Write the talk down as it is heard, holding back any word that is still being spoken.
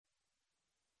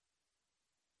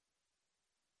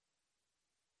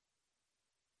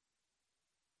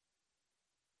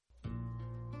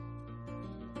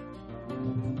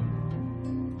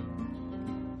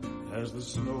as the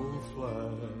snow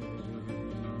flies.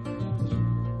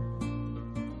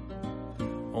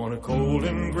 On a cold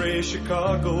and gray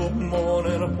Chicago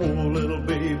morning, a poor little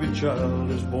baby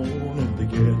child is born in the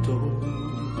ghetto.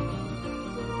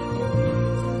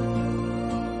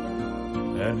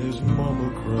 And his mama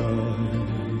cries.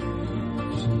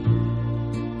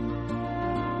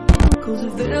 'Cause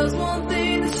if there's one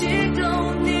thing that she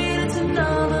don't need, it's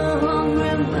another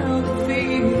hungry mouth to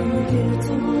feed in the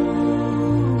ghetto.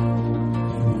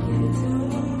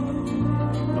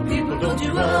 People, don't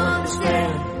you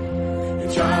understand?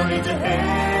 Your child needs a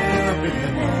helping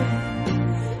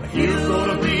hand. He's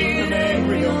gonna be an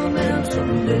angry young man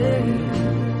someday.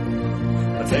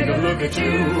 Now take a look at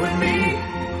you and me.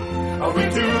 Are we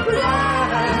too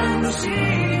blind to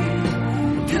see?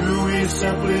 Do we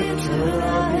simply turn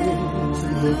our heads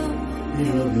and look the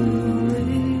other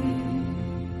way?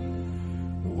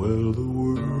 Well, the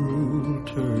world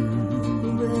turns.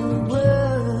 Well, the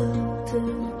world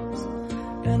turns.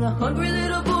 And a hungry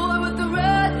little boy with a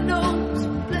red nose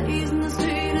plays in the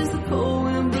street as the cold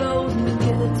wind blows in the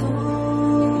ghetto.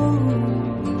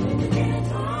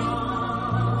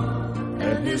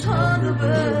 And his hunger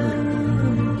burns.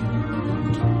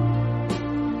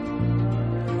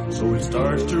 So he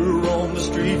starts to roam the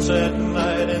streets at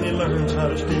night, and he learns how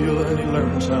to steal, and he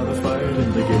learns how to fight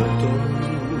in the ghetto.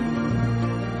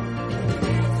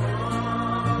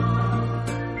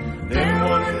 Then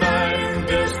one night in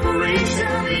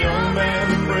desperation, the young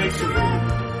man breaks away.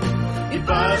 He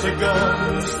buys a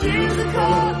gun, steals a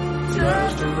car,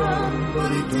 tries to run,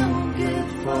 but he don't get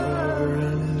far,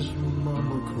 and his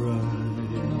mama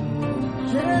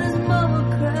cries. Let his mama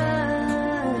cry.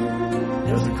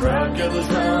 As the crowd gathers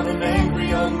round, an angry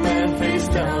young man face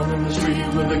down in the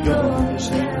street with a gun in his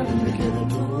hand in the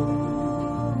ghetto.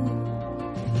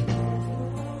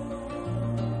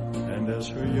 And as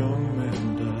her young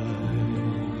man died,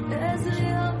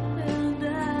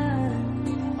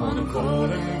 on a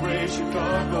cold and gray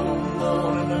Chicago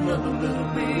morning, another little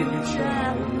baby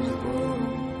child was born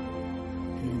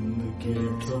in the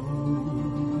ghetto.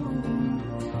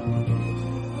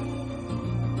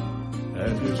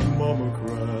 And his mama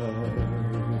cried.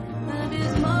 And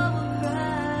his mama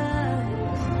cried.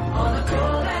 On a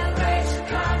cold and gray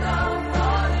Chicago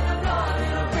morning,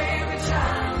 a baby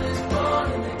child is born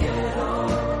in the ghetto.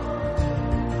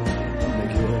 In the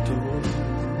ghetto.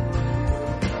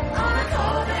 On a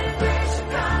cold and gray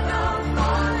Chicago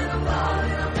morning,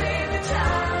 a baby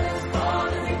child is born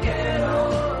in the ghetto.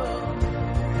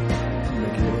 In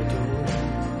the ghetto.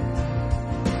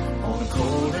 On a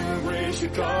cold and gray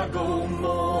Chicago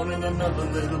morning, another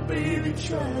little baby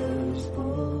child was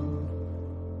born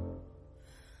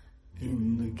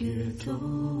in the ghetto.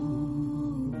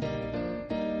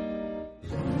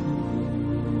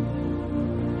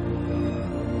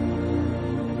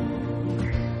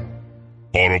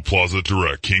 Auto Plaza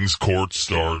Direct Kings Court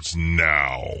starts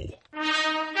now.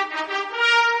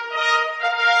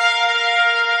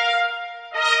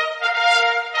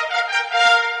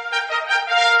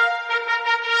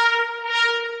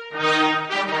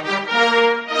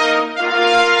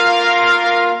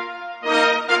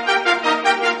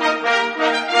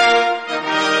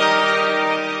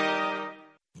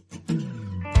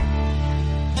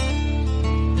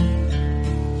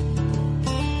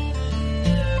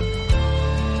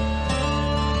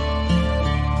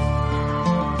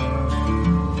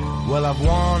 Well, I've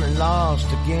won and lost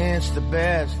against the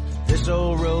best. This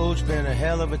old road's been a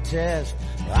hell of a test.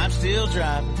 I'm still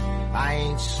driving, I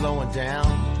ain't slowing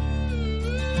down.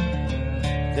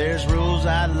 There's rules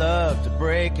I'd love to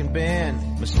break and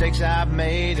bend, mistakes I've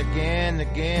made again and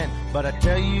again. But I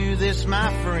tell you this,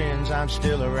 my friends, I'm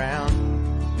still around.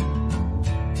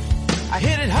 I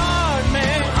hit it hard,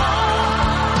 man,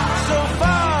 so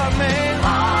far, man.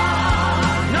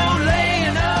 No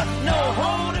laying up, no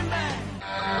holding back.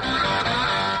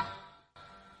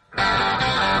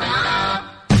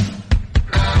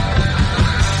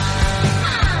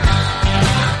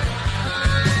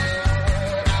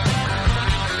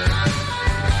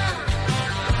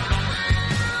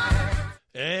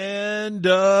 And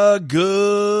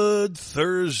good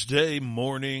Thursday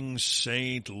morning,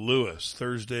 St. Louis.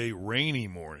 Thursday, rainy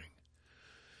morning.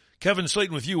 Kevin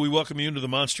Slaten with you. We welcome you into the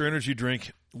Monster Energy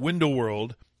Drink Window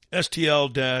World,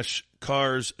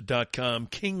 STL-Cars.com,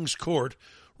 Kings Court,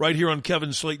 right here on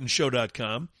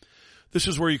KevinSlatenShow.com. This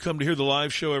is where you come to hear the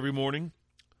live show every morning,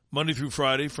 Monday through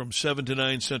Friday from 7 to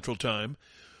 9 Central Time,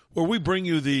 where we bring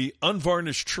you the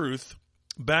unvarnished truth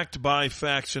backed by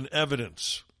facts and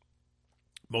evidence.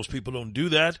 Most people don't do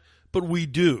that, but we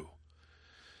do.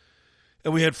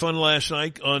 And we had fun last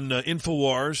night on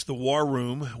InfoWars, the War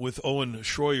Room, with Owen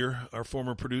Schroyer, our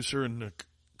former producer and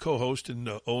co-host. And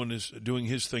Owen is doing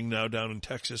his thing now down in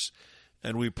Texas.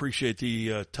 And we appreciate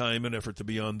the time and effort to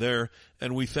be on there.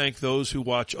 And we thank those who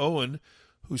watch Owen,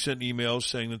 who sent emails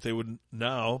saying that they would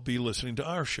now be listening to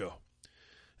our show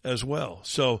as well.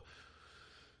 So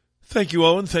thank you,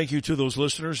 Owen. Thank you to those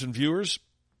listeners and viewers.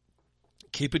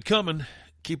 Keep it coming.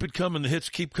 Keep it coming. The hits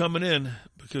keep coming in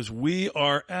because we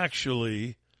are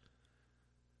actually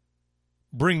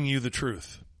bringing you the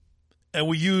truth. And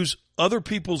we use other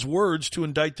people's words to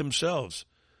indict themselves.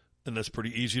 And that's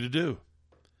pretty easy to do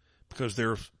because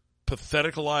there are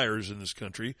pathetic liars in this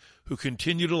country who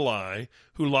continue to lie,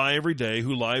 who lie every day,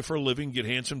 who lie for a living, get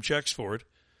handsome checks for it.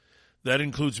 That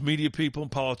includes media people,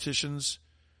 politicians,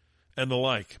 and the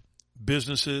like,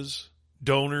 businesses,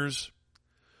 donors.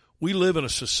 We live in a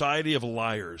society of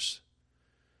liars.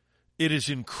 It is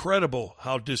incredible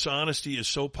how dishonesty is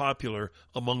so popular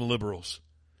among liberals.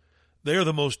 They are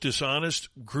the most dishonest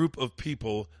group of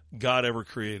people God ever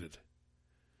created.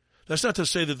 That's not to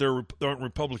say that there aren't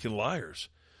Republican liars,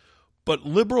 but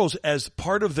liberals, as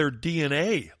part of their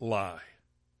DNA, lie.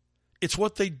 It's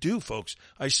what they do, folks.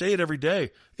 I say it every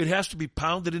day. It has to be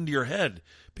pounded into your head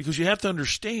because you have to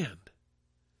understand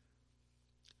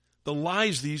the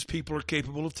lies these people are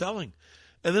capable of telling.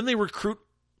 And then they recruit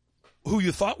who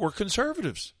you thought were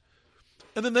conservatives.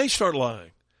 And then they start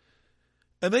lying.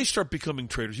 And they start becoming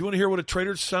traitors. You want to hear what a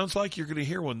traitor sounds like? You're going to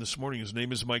hear one this morning. His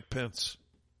name is Mike Pence.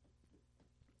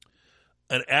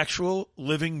 An actual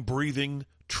living, breathing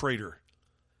traitor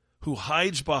who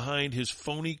hides behind his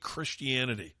phony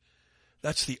Christianity.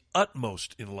 That's the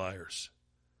utmost in liars.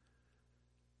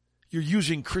 You're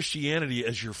using Christianity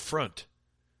as your front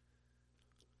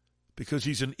because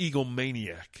he's an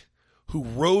egomaniac who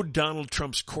rode Donald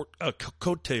Trump's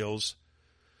coattails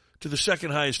to the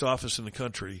second highest office in the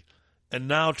country, and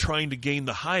now trying to gain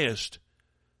the highest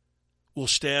will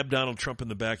stab Donald Trump in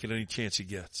the back at any chance he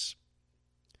gets.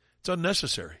 It's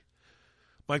unnecessary.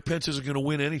 Mike Pence isn't going to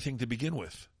win anything to begin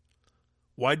with.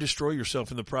 Why destroy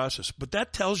yourself in the process? But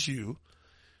that tells you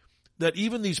that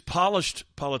even these polished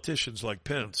politicians like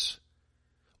Pence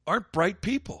aren't bright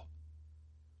people.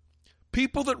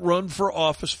 People that run for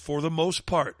office, for the most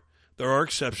part, there are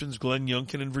exceptions, Glenn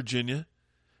Youngkin in Virginia,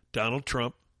 Donald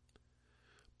Trump,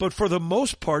 but for the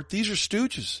most part, these are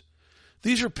stooges.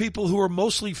 These are people who are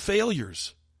mostly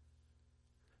failures.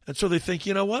 And so they think,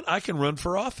 you know what, I can run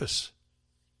for office.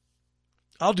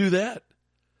 I'll do that.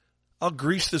 I'll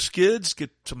grease the skids,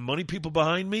 get some money people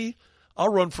behind me.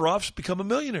 I'll run for office, become a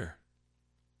millionaire.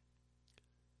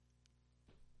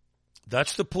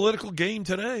 That's the political game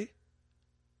today.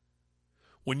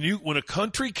 When a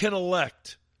country can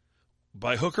elect,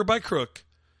 by hook or by crook,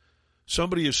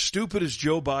 somebody as stupid as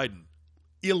Joe Biden,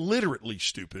 illiterately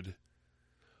stupid,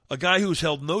 a guy who's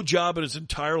held no job in his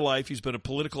entire life, he's been a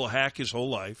political hack his whole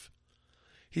life,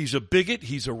 he's a bigot,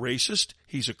 he's a racist,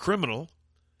 he's a criminal.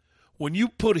 When you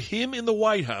put him in the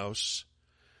White House,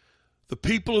 the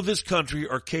people of this country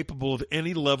are capable of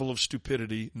any level of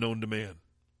stupidity known to man.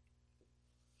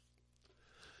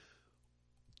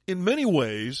 In many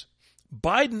ways,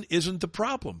 Biden isn't the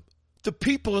problem. The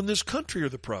people in this country are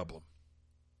the problem.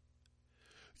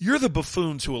 You're the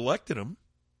buffoons who elected him.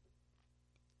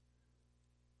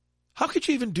 How could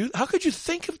you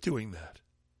think of doing that?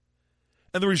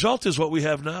 And the result is what we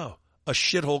have now, a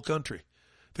shithole country.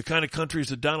 The kind of countries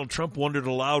that Donald Trump wondered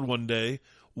aloud one day,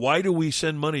 why do we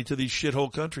send money to these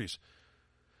shithole countries?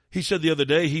 He said the other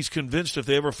day he's convinced if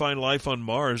they ever find life on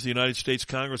Mars, the United States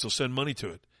Congress will send money to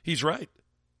it. He's right.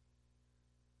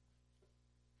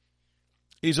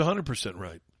 He's 100%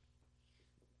 right.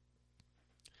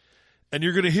 And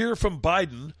you're going to hear from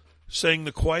Biden saying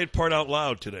the quiet part out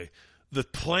loud today. The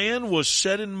plan was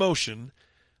set in motion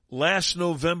last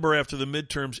November after the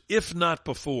midterms, if not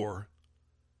before,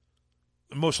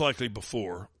 most likely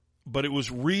before, but it was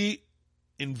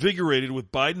reinvigorated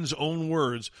with Biden's own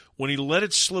words when he let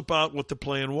it slip out what the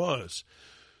plan was.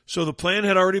 So the plan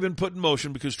had already been put in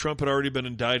motion because Trump had already been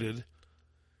indicted,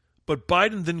 but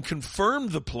Biden then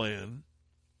confirmed the plan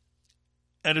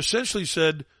and essentially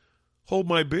said, hold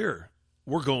my beer.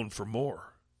 We're going for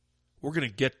more. We're going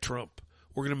to get Trump.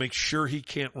 We're going to make sure he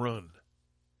can't run.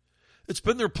 It's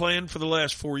been their plan for the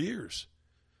last 4 years,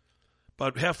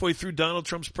 about halfway through Donald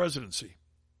Trump's presidency.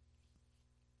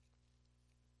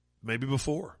 Maybe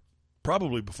before.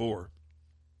 Probably before.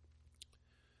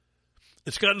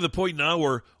 It's gotten to the point now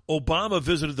where Obama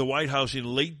visited the White House in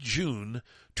late June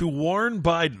to warn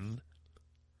Biden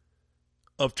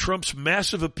of Trump's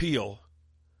massive appeal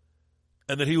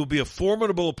and that he will be a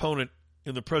formidable opponent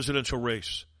in the presidential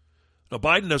race. Now,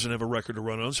 Biden doesn't have a record to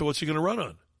run on, so what's he going to run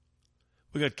on?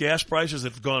 We got gas prices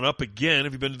that have gone up again.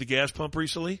 Have you been to the gas pump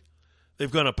recently?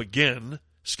 They've gone up again,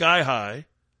 sky high,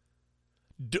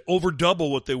 over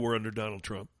double what they were under Donald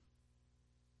Trump.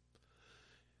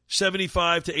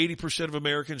 75 to 80% of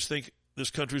Americans think this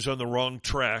country's on the wrong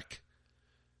track.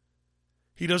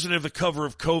 He doesn't have the cover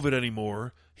of COVID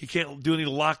anymore. He can't do any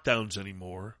lockdowns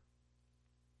anymore.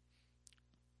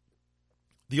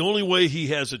 The only way he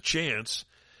has a chance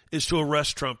is to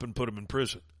arrest Trump and put him in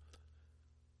prison.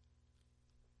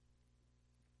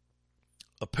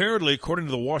 Apparently, according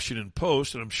to the Washington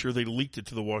Post, and I'm sure they leaked it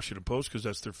to the Washington Post because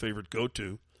that's their favorite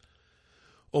go-to,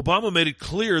 Obama made it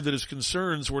clear that his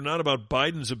concerns were not about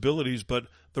Biden's abilities, but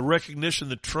the recognition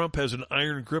that Trump has an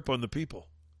iron grip on the people.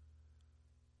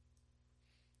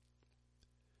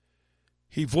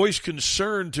 He voiced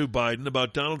concern to Biden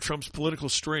about Donald Trump's political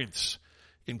strengths,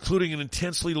 including an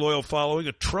intensely loyal following,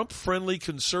 a Trump-friendly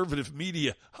conservative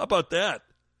media. How about that?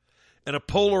 And a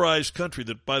polarized country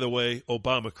that, by the way,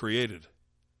 Obama created.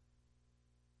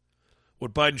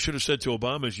 What Biden should have said to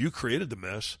Obama is, you created the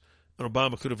mess. And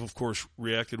Obama could have, of course,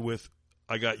 reacted with,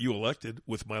 I got you elected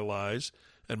with my lies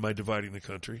and my dividing the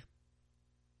country.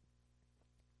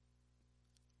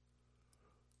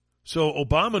 So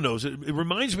Obama knows it. It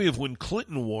reminds me of when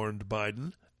Clinton warned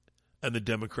Biden and the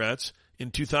Democrats in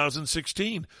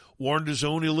 2016, warned his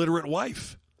own illiterate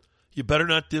wife. You better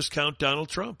not discount Donald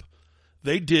Trump.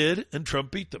 They did, and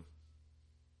Trump beat them.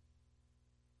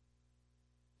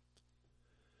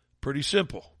 Pretty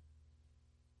simple.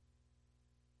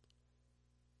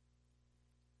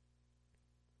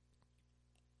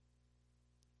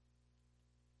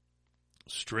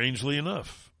 Strangely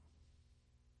enough.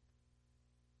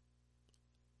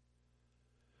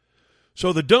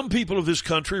 So the dumb people of this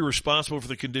country are responsible for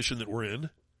the condition that we're in.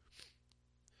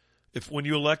 If when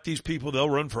you elect these people, they'll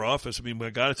run for office. I mean, my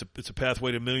God, it's a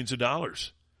pathway to millions of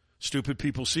dollars. Stupid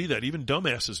people see that. Even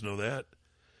dumbasses know that.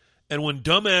 And when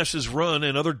dumbasses run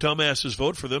and other dumbasses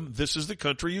vote for them, this is the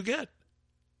country you get.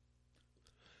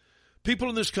 People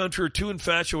in this country are too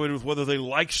infatuated with whether they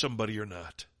like somebody or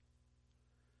not.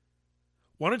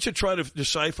 Why don't you try to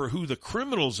decipher who the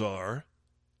criminals are,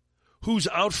 who's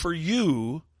out for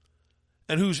you,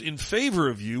 and who's in favor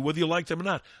of you, whether you like them or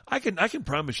not? I can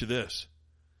promise you this.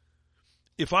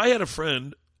 If I had a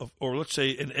friend, or let's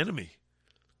say an enemy,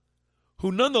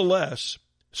 who nonetheless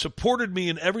supported me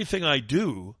in everything I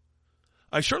do,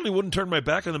 I certainly wouldn't turn my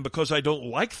back on them because I don't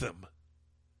like them.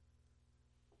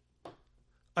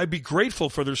 I'd be grateful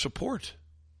for their support.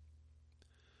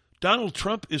 Donald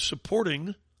Trump is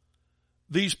supporting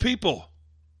these people.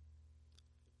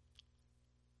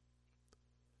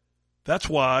 That's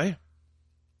why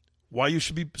you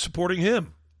should be supporting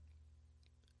him.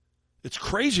 It's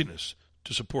craziness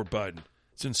to support Biden.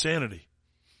 It's insanity.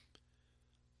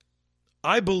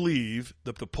 I believe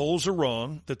that the polls are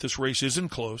wrong, that this race isn't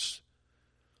close,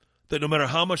 that no matter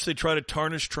how much they try to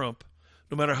tarnish Trump,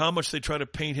 no matter how much they try to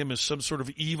paint him as some sort of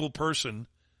evil person,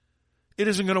 it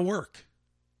isn't going to work.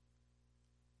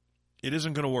 It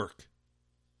isn't going to work.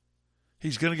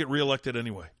 He's going to get reelected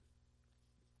anyway.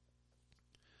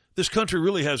 This country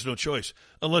really has no choice.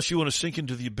 Unless you want to sink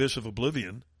into the abyss of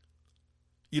oblivion,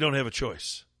 you don't have a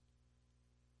choice.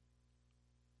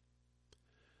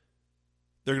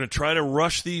 They're going to try to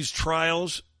rush these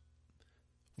trials.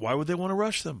 Why would they want to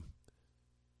rush them?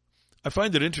 I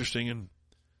find it interesting, and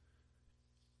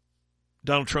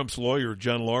Donald Trump's lawyer,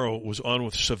 John Lauro, was on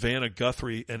with Savannah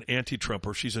Guthrie, an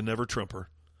anti-Trumper. She's a never-Trumper.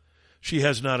 She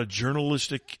has not a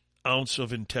journalistic ounce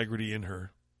of integrity in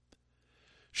her.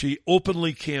 She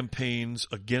openly campaigns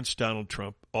against Donald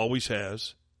Trump, always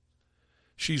has.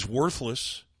 She's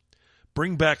worthless.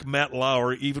 Bring back Matt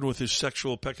Lauer, even with his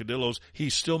sexual peccadillos.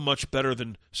 He's still much better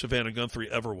than Savannah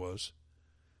Guthrie ever was.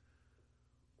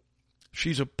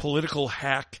 She's a political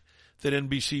hack that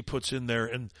NBC puts in there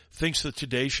and thinks the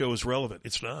Today Show is relevant.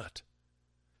 It's not.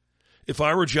 If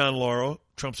I were John Lauro,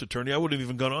 Trump's attorney, I wouldn't have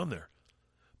even gone on there.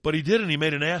 But he did, and he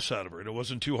made an ass out of her, and it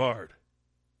wasn't too hard.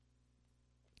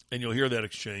 And you'll hear that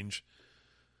exchange,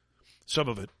 some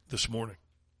of it, this morning.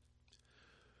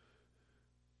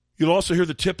 You'll also hear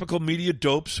the typical media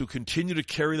dopes who continue to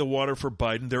carry the water for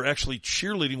Biden. They're actually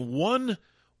cheerleading.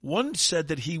 One said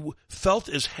that he felt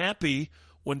as happy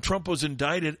when Trump was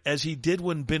indicted as he did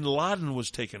when bin Laden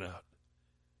was taken out.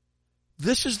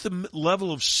 This is the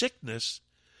level of sickness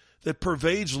that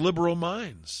pervades liberal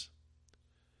minds.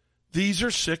 These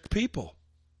are sick people,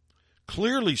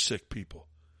 clearly sick people.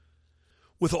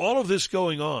 With all of this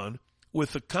going on,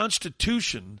 with the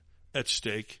Constitution at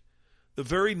stake, the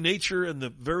very nature and the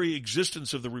very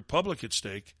existence of the Republic at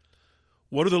stake,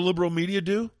 what do the liberal media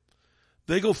do?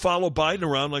 They go follow Biden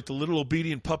around like the little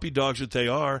obedient puppy dogs that they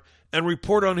are and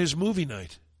report on his movie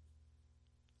night.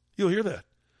 You'll hear that.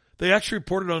 They actually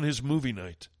reported on his movie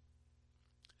night.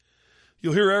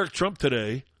 You'll hear Eric Trump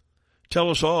today tell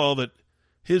us all that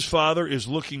his father is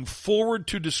looking forward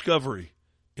to discovery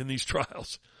in these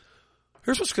trials.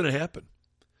 Here's what's going to happen.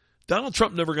 Donald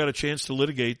Trump never got a chance to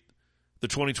litigate the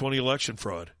 2020 election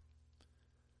fraud.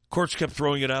 Courts kept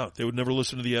throwing it out. They would never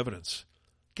listen to the evidence.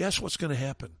 Guess what's going to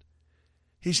happen?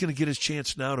 He's going to get his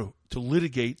chance now to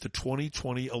litigate the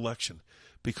 2020 election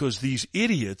because these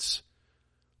idiots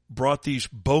brought these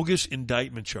bogus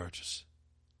indictment charges.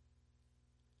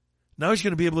 Now he's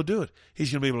going to be able to do it.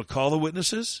 He's going to be able to call the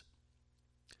witnesses.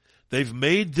 They've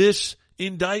made this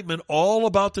indictment all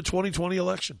about the 2020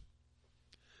 election.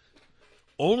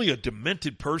 Only a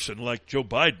demented person like Joe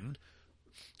Biden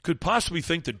could possibly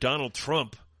think that Donald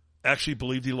Trump actually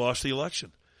believed he lost the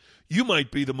election. You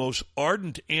might be the most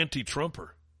ardent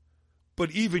anti-Trumper,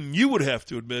 but even you would have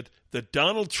to admit that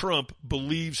Donald Trump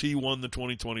believes he won the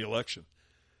 2020 election.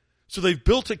 So they've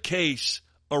built a case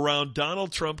around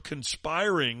Donald Trump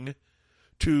conspiring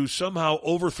to somehow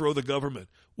overthrow the government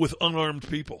with unarmed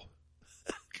people.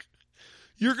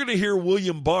 You're going to hear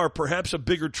William Barr, perhaps a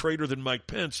bigger traitor than Mike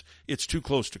Pence, it's too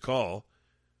close to call,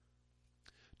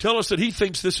 tell us that he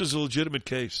thinks this is a legitimate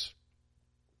case.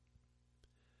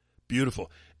 Beautiful.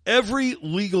 Every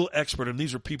legal expert, and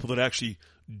these are people that actually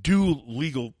do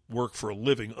legal work for a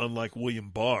living, unlike William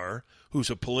Barr,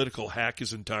 who's a political hack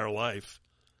his entire life,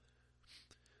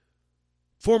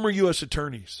 former U.S.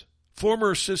 attorneys,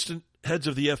 former assistant heads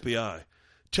of the FBI,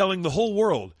 telling the whole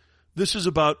world this is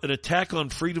about an attack on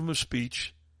freedom of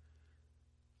speech.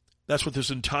 That's what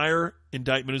this entire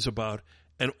indictment is about.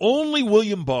 And only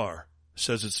William Barr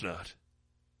says it's not.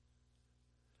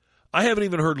 I haven't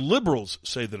even heard liberals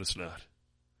say that it's not.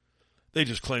 They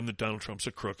just claim that Donald Trump's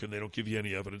a crook and they don't give you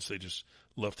any evidence. They just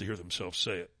love to hear themselves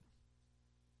say it.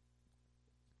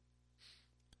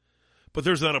 But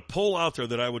there's not a poll out there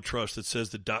that I would trust that says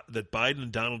that Biden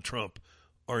and Donald Trump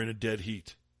are in a dead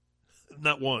heat.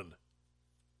 Not one.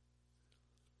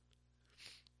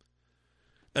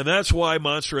 And that's why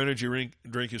Monster Energy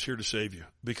drink is here to save you.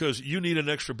 Because you need an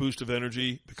extra boost of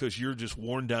energy because you're just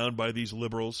worn down by these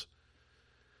liberals.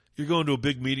 You're going to a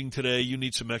big meeting today. You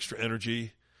need some extra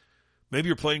energy. Maybe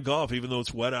you're playing golf even though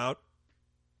it's wet out.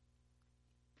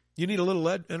 You need a little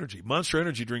energy. Monster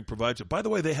Energy drink provides it. By the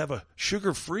way, they have a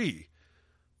sugar-free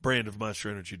brand of Monster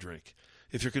Energy drink.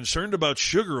 If you're concerned about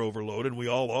sugar overload, and we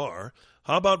all are,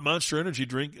 how about Monster Energy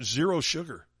drink, 0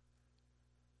 sugar?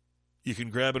 You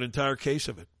can grab an entire case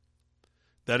of it.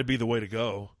 That'd be the way to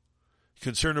go.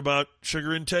 Concerned about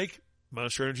sugar intake?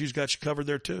 Monster Energy's got you covered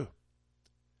there too.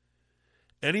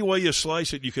 Any way you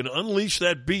slice it, you can unleash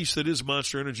that beast that is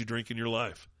Monster Energy drink in your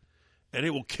life. And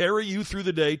it will carry you through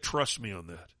the day. Trust me on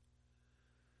that.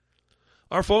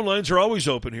 Our phone lines are always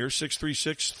open here,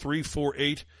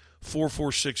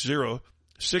 636-348-4460,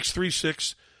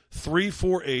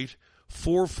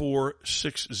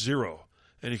 636-348-4460.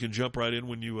 And you can jump right in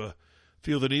when you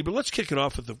feel the need. But let's kick it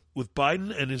off with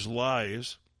Biden and his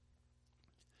lies.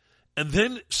 And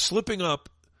then slipping up,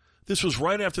 this was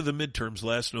right after the midterms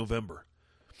last November,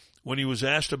 when he was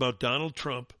asked about Donald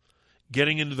Trump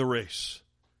getting into the race.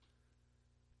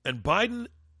 And Biden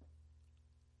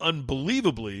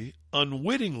unbelievably,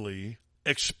 unwittingly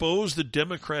exposed the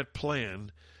Democrat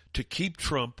plan to keep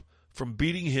Trump from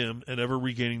beating him and ever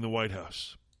regaining the White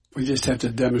House. We just have to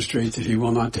demonstrate that he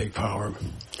will not take power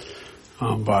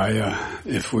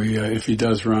if he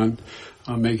does run,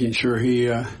 making sure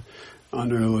he,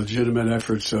 under legitimate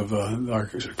efforts of our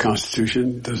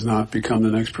Constitution, does not become the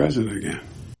next president again.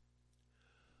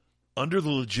 Under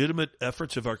the legitimate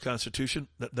efforts of our Constitution,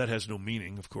 that has no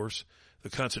meaning, of course. The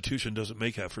Constitution doesn't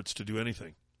make efforts to do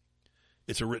anything.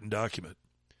 It's a written document.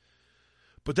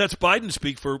 But that's Biden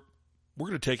speak for, we're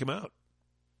going to take him out.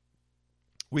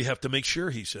 We have to make sure,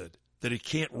 he said, that he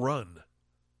can't run.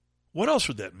 What else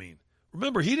would that mean?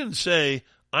 Remember, he didn't say,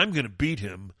 I'm going to beat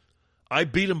him. I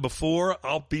beat him before,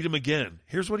 I'll beat him again.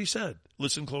 Here's what he said.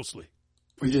 Listen closely.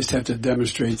 We just have to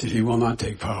demonstrate that he will not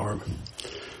take power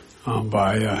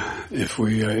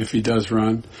if he does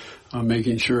run,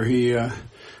 making sure he,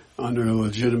 under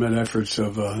legitimate efforts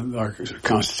of our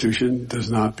Constitution, does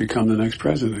not become the next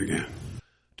president again.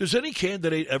 Does any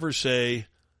candidate ever say,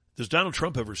 does Donald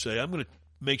Trump ever say, I'm going to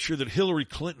make sure that Hillary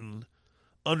Clinton,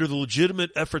 under the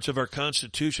legitimate efforts of our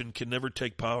Constitution, can never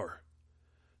take power?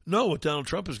 No, what Donald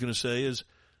Trump is going to say is,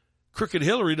 crooked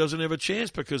Hillary doesn't have a chance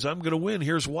because I'm going to win.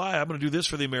 Here's why. I'm going to do this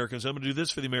for the Americans. I'm going to do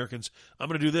this for the Americans. I'm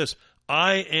going to do this.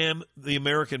 I am the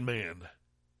American man.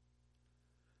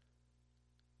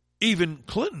 Even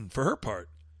Clinton, for her part,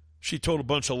 she told a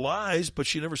bunch of lies, but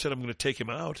she never said, I'm going to take him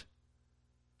out.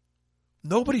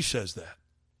 Nobody says that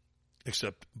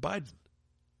except Biden,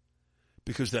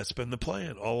 because that's been the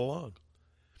plan all along.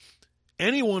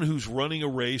 Anyone who's running a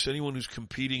race, anyone who's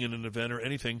competing in an event or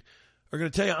anything, are going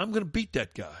to tell you, I'm going to beat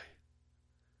that guy.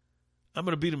 I'm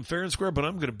going to beat him fair and square, but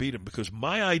I'm going to beat him because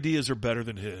my ideas are better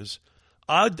than his.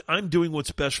 I'm doing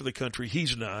what's best for the country.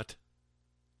 He's not.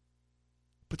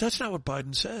 But that's not what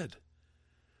Biden said.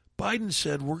 Biden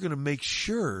said we're going to make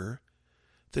sure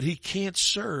that he can't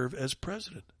serve as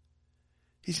president.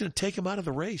 He's going to take him out of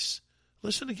the race.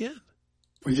 Listen again.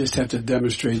 We just have to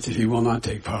demonstrate that he will not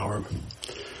take power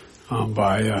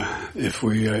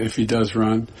if he does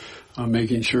run,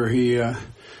 making sure he,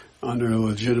 under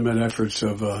legitimate efforts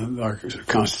of our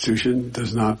Constitution,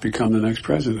 does not become the next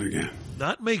president again.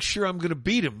 Not make sure I'm going to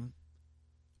beat him,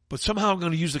 but somehow I'm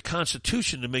going to use the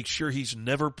Constitution to make sure he's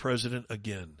never president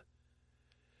again.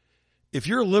 If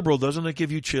you're a liberal, doesn't that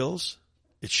give you chills?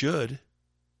 It should.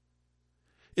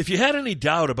 If you had any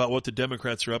doubt about what the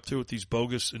Democrats are up to with these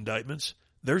bogus indictments,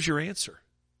 there's your answer.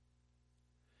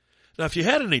 Now, if you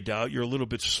had any doubt, you're a little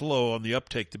bit slow on the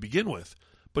uptake to begin with,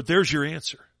 but there's your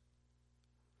answer.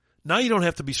 Now you don't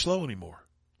have to be slow anymore.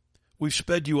 We've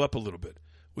sped you up a little bit.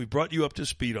 We've brought you up to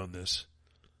speed on this.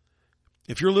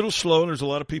 If you're a little slow, and there's a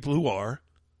lot of people who are,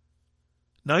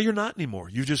 now you're not anymore.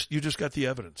 You just got the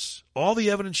evidence. All the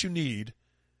evidence you need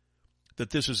that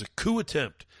this is a coup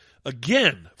attempt.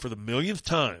 Again, for the millionth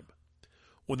time,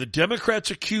 when the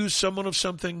Democrats accuse someone of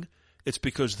something, it's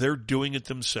because they're doing it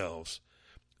themselves.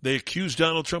 They accuse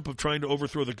Donald Trump of trying to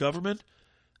overthrow the government.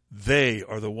 They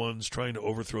are the ones trying to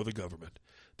overthrow the government.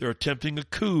 They're attempting a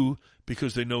coup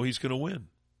because they know he's going to win.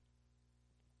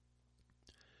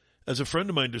 As a friend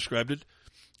of mine described it,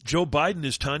 Joe Biden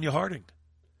is Tanya Harding.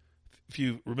 If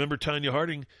you remember Tanya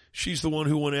Harding, she's the one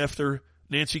who went after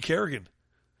Nancy Kerrigan,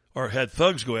 or had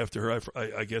thugs go after her.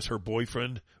 I guess her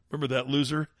boyfriend. Remember that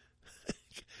loser?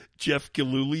 Jeff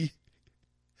Gillooly.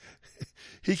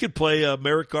 He could play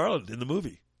Merrick Garland in the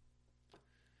movie.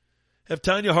 Have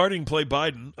Tanya Harding play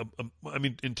Biden. I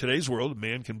mean, in today's world, a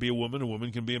man can be a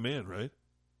woman can be a man, right?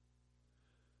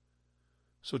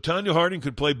 So Tanya Harding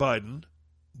could play Biden.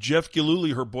 Jeff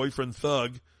Gillooly, her boyfriend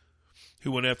thug,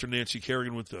 who went after Nancy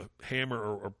Kerrigan with a hammer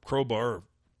or crowbar or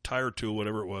tire tool,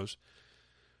 whatever it was,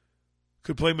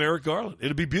 could play Merrick Garland.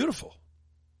 It'd be beautiful.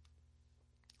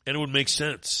 And it would make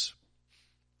sense.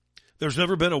 There's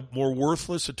never been a more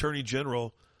worthless attorney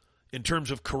general in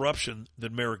terms of corruption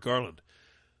than Merrick Garland.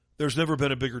 There's never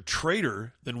been a bigger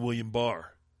traitor than William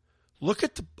Barr. Look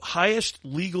at the highest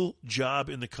legal job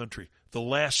in the country, the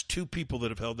last two people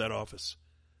that have held that office.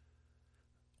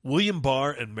 William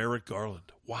Barr and Merrick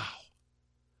Garland. Wow.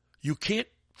 You can't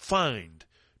find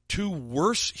two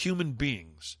worse human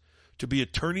beings to be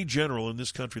attorney general in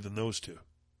this country than those two.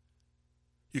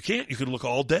 You can't. You could look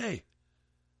all day.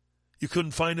 You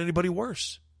couldn't find anybody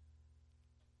worse.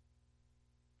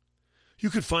 You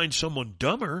could find someone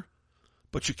dumber,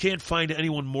 but you can't find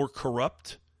anyone more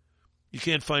corrupt. You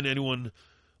can't find anyone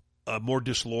more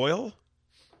disloyal.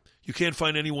 You can't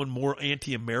find anyone more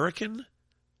anti-American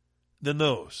than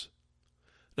those.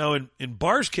 Now, in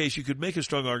Barr's case, you could make a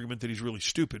strong argument that he's really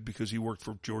stupid because he worked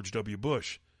for George W.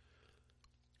 Bush,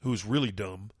 who's really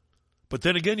dumb. But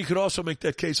then again, you could also make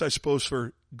that case, I suppose,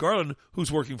 for Garland,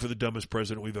 who's working for the dumbest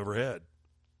president we've ever had.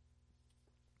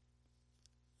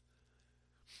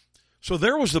 So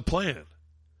there was the plan,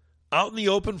 out in the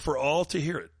open for all to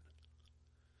hear it.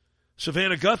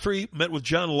 Savannah Guthrie met with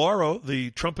John Lauro,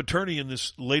 the Trump attorney in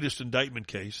this latest indictment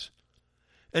case,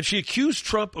 and she accused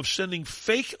Trump of sending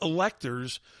fake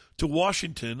electors to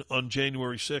Washington on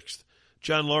January 6th.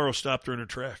 John Lauro stopped her in her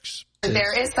tracks.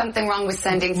 There is something wrong with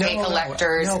sending fake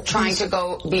electors trying to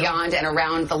go beyond and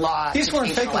around the law. These weren't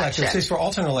fake electors. These were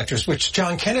alternate electors, which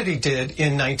John Kennedy did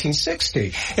in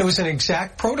 1960. It was an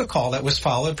exact protocol that was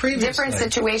followed previously. Different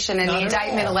situation, and the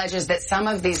indictment alleges that some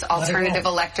of these alternative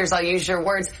electors, I'll use your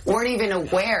words, weren't even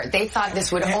aware. They thought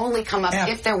this would only come up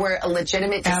if there were a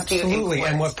legitimate dispute. Absolutely,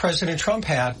 and what President Trump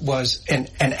had was an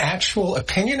actual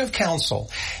opinion of counsel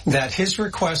that his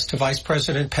request to Vice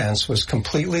President Pence was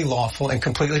completely lawful and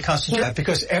completely constitutional.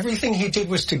 Because everything he did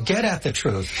was to get at the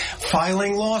truth,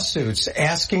 filing lawsuits,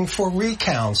 asking for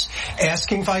recounts,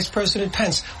 asking Vice President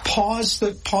Pence, pause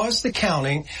the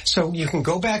counting so you can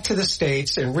go back to the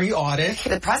states and re-audit.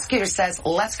 The prosecutor says,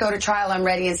 let's go to trial, I'm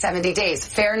ready in 70 days.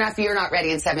 Fair enough, you're not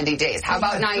ready in 70 days. How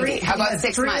about 90? How about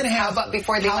 6 months? How about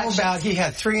before the election? How about he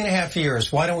had 3.5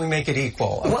 years? Why don't we make it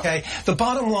equal? Okay. The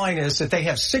bottom line is that they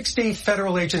have 60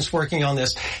 federal agents working on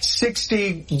this,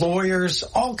 60 lawyers,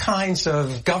 all kinds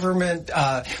of government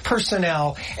government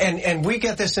personnel, and we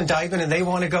get this indictment and they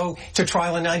want to go to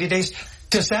trial in 90 days.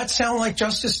 Does that sound like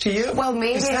justice to you? Well,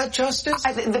 maybe. Is that justice?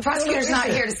 The prosecutor's not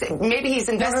here to say. Maybe he's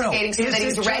investigating so that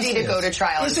he's ready to go to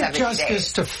trial in 70 days. Is it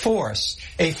justice to force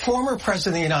a former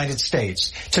president of the United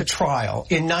States to trial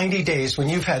in 90 days when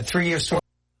you've had 3 years to...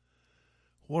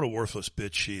 What a worthless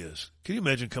bitch she is. Can you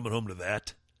imagine coming home to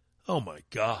that? Oh, my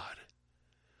God.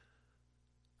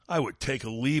 I would take a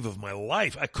leave of my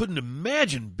life. I couldn't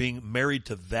imagine being married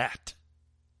to that.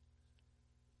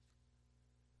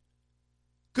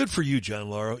 Good for you, John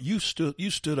Lauro. You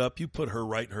stood up, you put her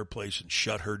right in her place and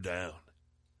shut her down.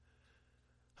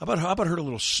 How about her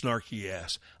little snarky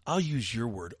ass? I'll use your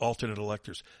word, alternate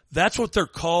electors. That's what they're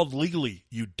called legally,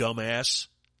 you dumbass.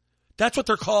 That's what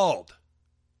they're called.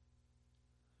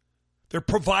 They're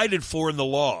provided for in the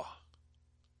law.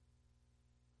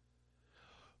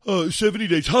 70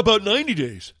 days. How about 90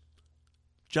 days?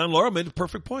 John Lauro made a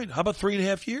perfect point. How about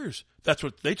 3.5 years? That's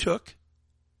what they took.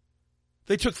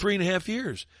 They took 3.5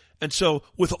 years. And so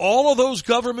with all of those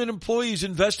government employees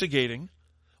investigating,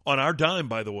 on our dime,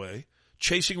 by the way,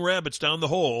 chasing rabbits down the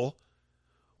hole,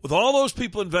 with all those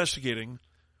people investigating,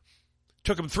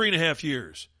 took them 3.5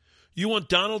 years. You want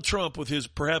Donald Trump with his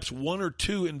perhaps 1 or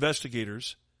 2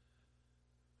 investigators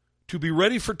to be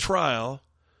ready for trial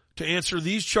to answer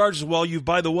these charges while you've,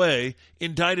 by the way,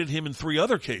 indicted him in 3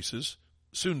 other cases,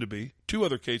 soon to be, 2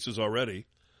 other cases already.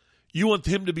 You want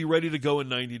him to be ready to go in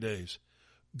 90 days.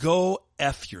 Go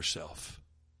F yourself.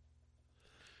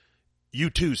 You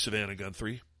too, Savannah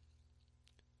Guthrie.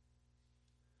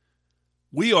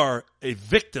 We are a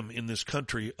victim in this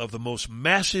country of the most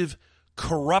massive,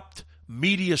 corrupt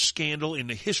media scandal in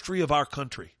the history of our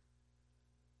country.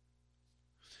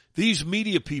 These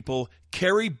media people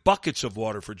carry buckets of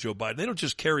water for Joe Biden. They don't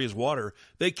just carry his water.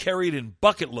 They carry it in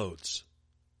bucket loads.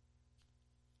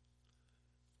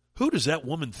 Who does that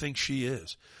woman think she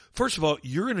is? First of all,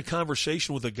 you're in a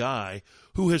conversation with a guy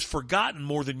who has forgotten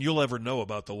more than you'll ever know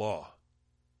about the law.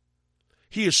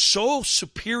 He is so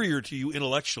superior to you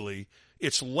intellectually,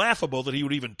 it's laughable that he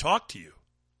would even talk to you.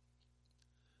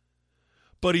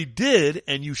 But he did,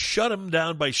 and you shut him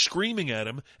down by screaming at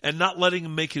him and not letting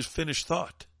him make his finished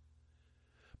thought.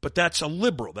 But that's a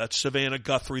liberal. That's Savannah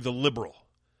Guthrie, the liberal.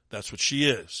 That's what she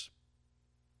is.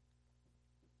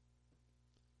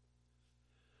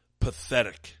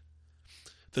 Pathetic.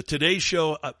 The Today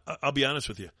Show, I'll be honest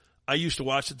with you. I used to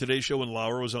watch the Today Show when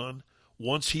Lauer was on.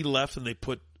 Once he left and they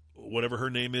put whatever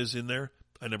her name is in there,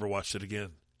 I never watched it again.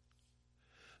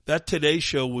 That Today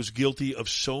Show was guilty of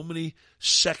so many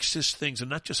sexist things, and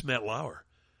not just Matt Lauer.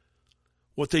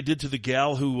 What they did to the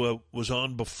gal who was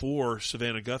on before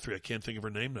Savannah Guthrie, I can't think of her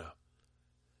name now.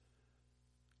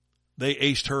 They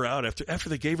aced her out after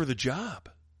they gave her the job.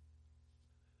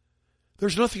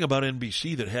 There's nothing about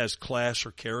NBC that has class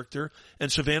or character,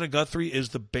 and Savannah Guthrie is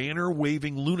the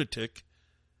banner-waving lunatic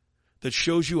that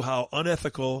shows you how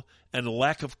unethical and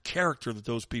lack of character that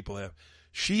those people have.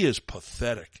 She is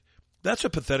pathetic. That's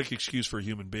a pathetic excuse for a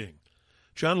human being.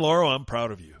 John Lauro, I'm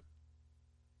proud of you.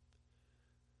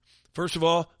 First of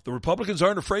all, the Republicans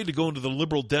aren't afraid to go into the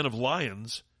liberal den of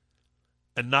lions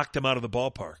and knock them out of the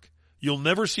ballpark. You'll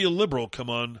never see a liberal come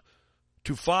on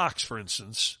to Fox, for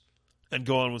instance, and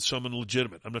go on with someone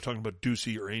legitimate. I'm not talking about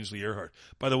Ducey or Ainsley Earhart.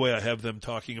 By the way, I have them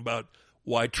talking about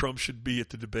why Trump should be at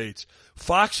the debates.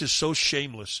 Fox is so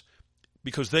shameless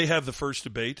because they have the first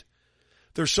debate.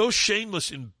 They're so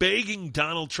shameless in begging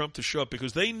Donald Trump to show up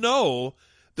because they know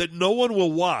that no one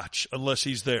will watch unless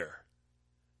he's there.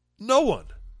 No one.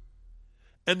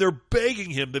 And they're begging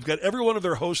him. They've got every one of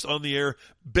their hosts on the air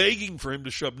begging for him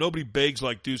to show up. Nobody begs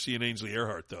like Ducey and Ainsley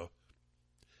Earhart, though.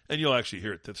 And you'll actually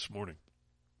hear it this morning.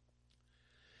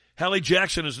 Hallie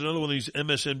Jackson is another one of these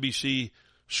MSNBC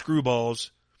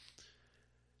screwballs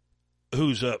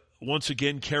who's once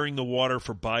again carrying the water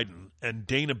for Biden, and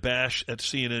Dana Bash at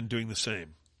CNN doing the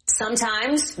same.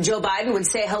 Sometimes Joe Biden would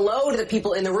say hello to the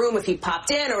people in the room if he popped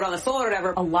in or on the phone or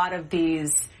whatever. A lot of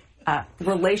these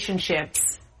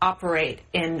relationships operate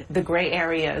in the gray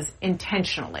areas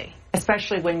intentionally,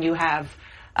 especially when you have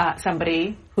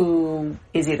somebody who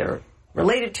is either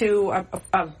related to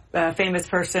a famous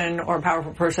person or a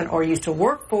powerful person or used to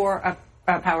work for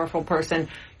a powerful person.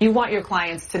 You want your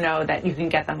clients to know that you can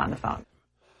get them on the phone.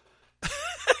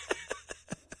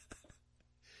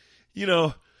 You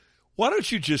know, why don't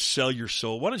you just sell your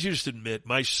soul? Why don't you just admit,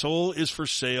 my soul is for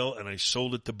sale and I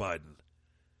sold it to Biden?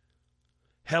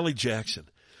 Hallie Jackson.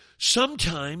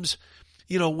 Sometimes,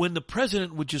 you know, when the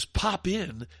president would just pop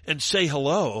in and say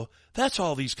hello, that's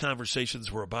all these conversations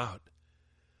were about.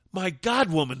 My God,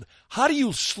 woman, how do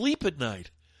you sleep at night?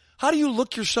 How do you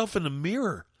look yourself in the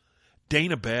mirror?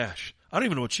 Dana Bash. I don't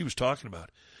even know what she was talking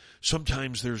about.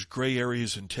 Sometimes there's gray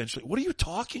areas intentionally. What are you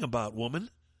talking about, woman?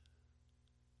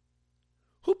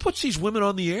 Who puts these women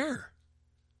on the air?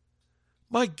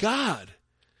 My God.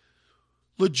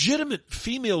 Legitimate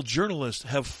female journalists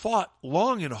have fought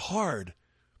long and hard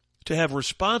to have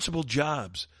responsible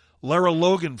jobs. Lara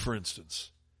Logan, for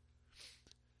instance.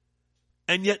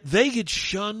 And yet they get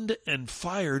shunned and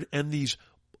fired, and these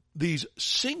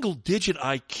single-digit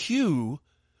IQ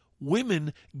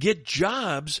women get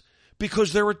jobs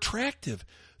because they're attractive.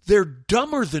 They're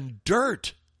dumber than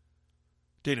dirt.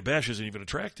 Dana Bash isn't even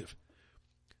attractive.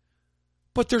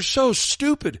 But they're so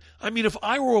stupid. I mean, if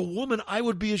I were a woman, I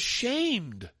would be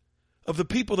ashamed of the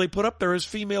people they put up there as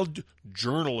female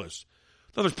journalists.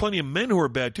 Now, there's plenty of men who are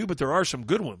bad too, but there are some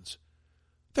good ones.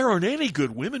 There aren't any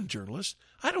good women journalists.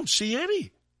 I don't see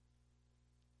any.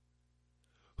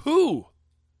 Who?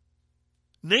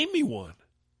 Name me one.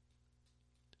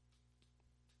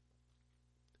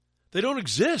 They don't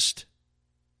exist.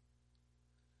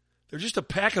 They're just a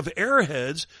pack of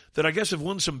airheads that I guess have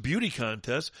won some beauty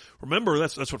contests. Remember,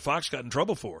 that's what Fox got in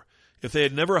trouble for. If they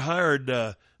had never hired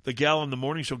the gal on the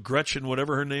morning show, Gretchen,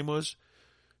 whatever her name was,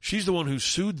 she's the one who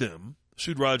sued them,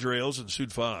 sued Roger Ailes and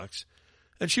sued Fox,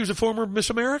 and she was a former Miss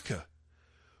America.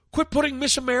 Quit putting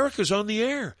Miss Americas on the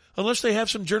air unless they have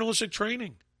some journalistic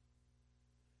training.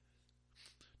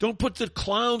 Don't put the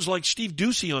clowns like Steve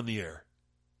Doocy on the air.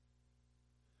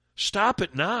 Stop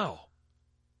it now.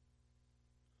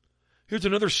 Here's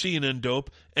another CNN dope,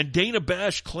 and Dana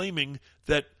Bash claiming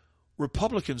that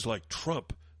Republicans like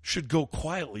Trump should go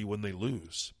quietly when they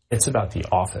lose. It's about the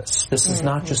office. This is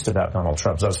not just about Donald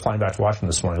Trump. So I was flying back to Washington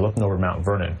this morning, looking over Mount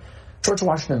Vernon. George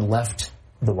Washington left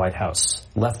the White House,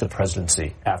 left the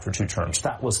presidency after 2 terms.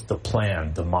 That was the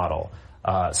plan, the model.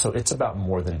 So it's about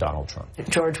more than Donald Trump.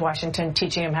 George Washington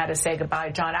teaching him how to say goodbye.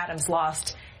 John Adams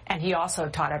lost, and he also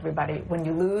taught everybody, when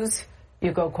you lose,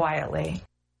 you go quietly.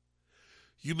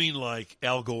 You mean like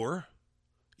Al Gore?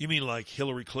 You mean like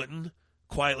Hillary Clinton?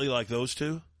 Quietly like those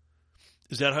two?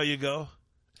 Is that how you go?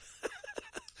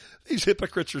 These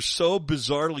hypocrites are so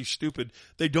bizarrely stupid,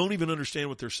 they don't even understand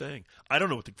what they're saying. I don't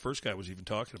know what the first guy was even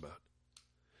talking about.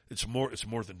 It's more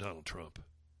than Donald Trump.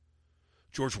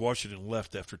 George Washington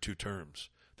left after 2 terms.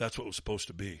 That's what it was supposed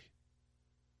to be.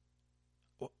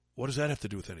 What does that have to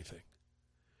do with anything?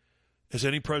 Has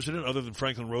any president other than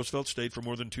Franklin Roosevelt stayed for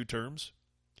more than 2 terms?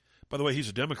 By the way, he's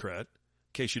a Democrat,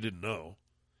 in case you didn't know.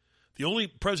 The only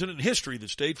president in history that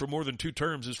stayed for more than 2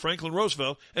 terms is Franklin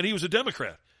Roosevelt, and he was a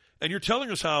Democrat. And you're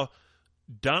telling us how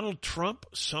Donald Trump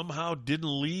somehow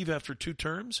didn't leave after 2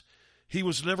 terms? He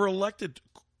was never elected,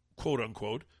 quote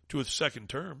unquote, to a 2nd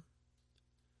term,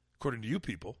 according to you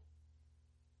people.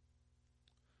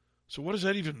 So what does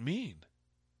that even mean?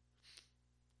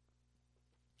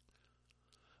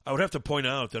 I would have to point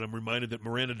out that I'm reminded that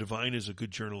Miranda Devine is a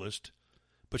good journalist,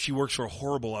 but she works for a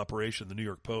horrible operation, the New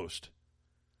York Post.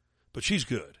 But she's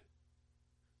good.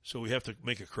 So we have to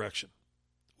make a correction.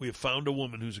 We have found a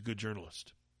woman who's a good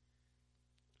journalist.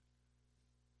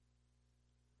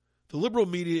 The liberal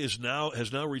media has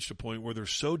now reached a point where they're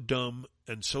so dumb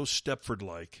and so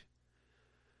Stepford-like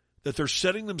that they're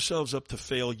setting themselves up to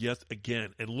fail yet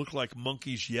again and look like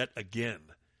monkeys yet again.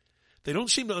 They don't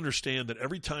seem to understand that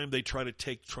every time they try to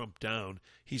take Trump down,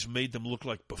 he's made them look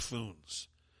like buffoons.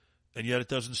 And yet it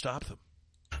doesn't stop them.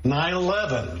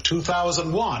 9/11,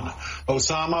 2001,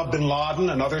 Osama bin Laden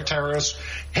and other terrorists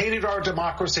hated our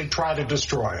democracy, tried to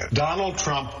destroy it. Donald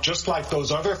Trump, just like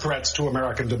those other threats to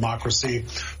American democracy,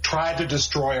 tried to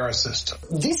destroy our system.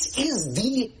 This is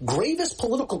the gravest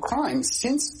political crime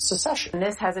since secession.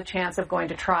 This has a chance of going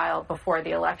to trial before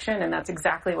the election, and that's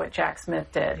exactly what Jack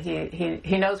Smith did.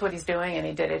 He knows what he's doing, and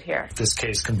he did it here. This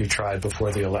case can be tried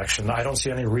before the election. I don't see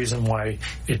any reason why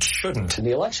it shouldn't.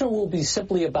 The election will be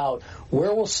simply about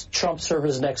where will Trump serve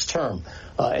his next term,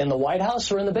 in the White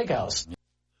House or in the Big House?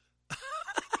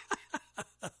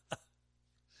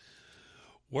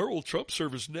 Where will Trump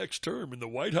serve his next term, in the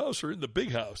White House or in the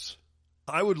Big House?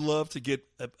 I would love to get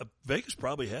Vegas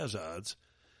probably has odds.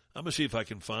 I'm going to see if I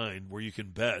can find where you can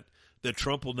bet that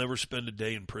Trump will never spend a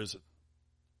day in prison,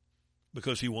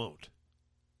 because he won't.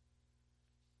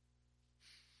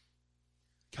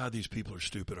 God, these people are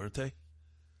stupid, aren't they?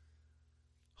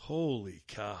 Holy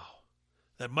cow.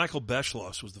 That Michael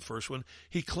Beschloss was the first one.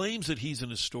 He claims that he's an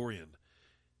historian.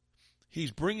 He's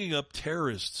bringing up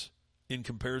terrorists in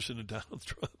comparison to Donald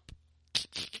Trump.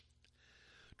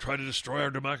 Try to destroy our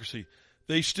democracy.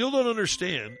 They still don't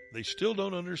understand.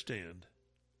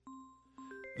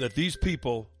 That these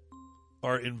people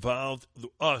are involved,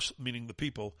 us, meaning the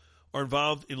people, are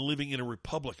involved in living in a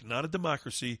republic, not a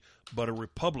democracy, but a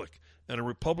republic. and a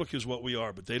republic is what we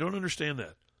are, but they don't understand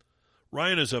that.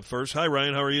 Ryan is up first. Hi,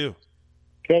 Ryan. How are you?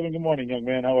 Kevin, good morning, young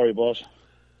man. How are you, boss?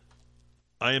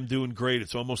 I am doing great.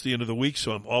 It's almost the end of the week,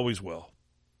 so I'm always well.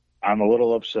 I'm a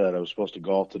little upset. I was supposed to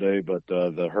golf today, but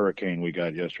the hurricane we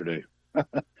got yesterday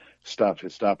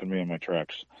it's stopping me in my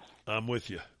tracks. I'm with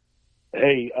you.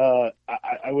 Hey,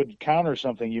 I would counter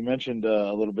something. You mentioned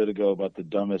a little bit ago about the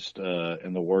dumbest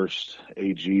and the worst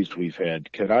AGs we've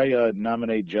had. Could I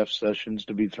nominate Jeff Sessions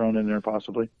to be thrown in there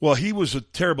possibly? Well, he was a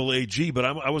terrible AG, but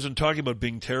I wasn't talking about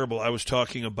being terrible. I was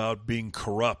talking about being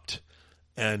corrupt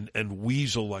and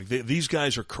weasel-like. These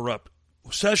guys are corrupt.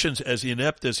 Sessions, as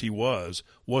inept as he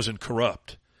wasn't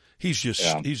corrupt. He's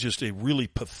just a really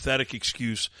pathetic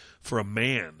excuse for a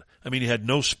man. I mean, he had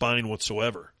no spine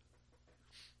whatsoever.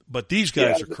 But these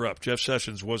guys are corrupt. Jeff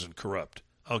Sessions wasn't corrupt.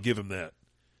 I'll give him that.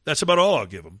 That's about all I'll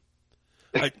give him.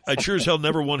 I sure as hell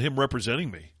never want him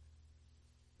representing me.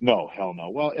 No, hell no.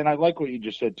 Well, and I like what you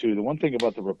just said, too. The one thing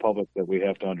about the Republic that we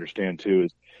have to understand, too,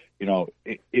 is, you know,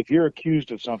 if you're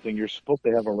accused of something, you're supposed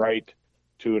to have a right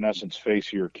to, in essence,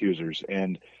 face your accusers.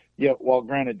 And, yeah, while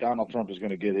granted Donald Trump is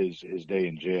going to get his day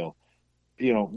in jail, you know,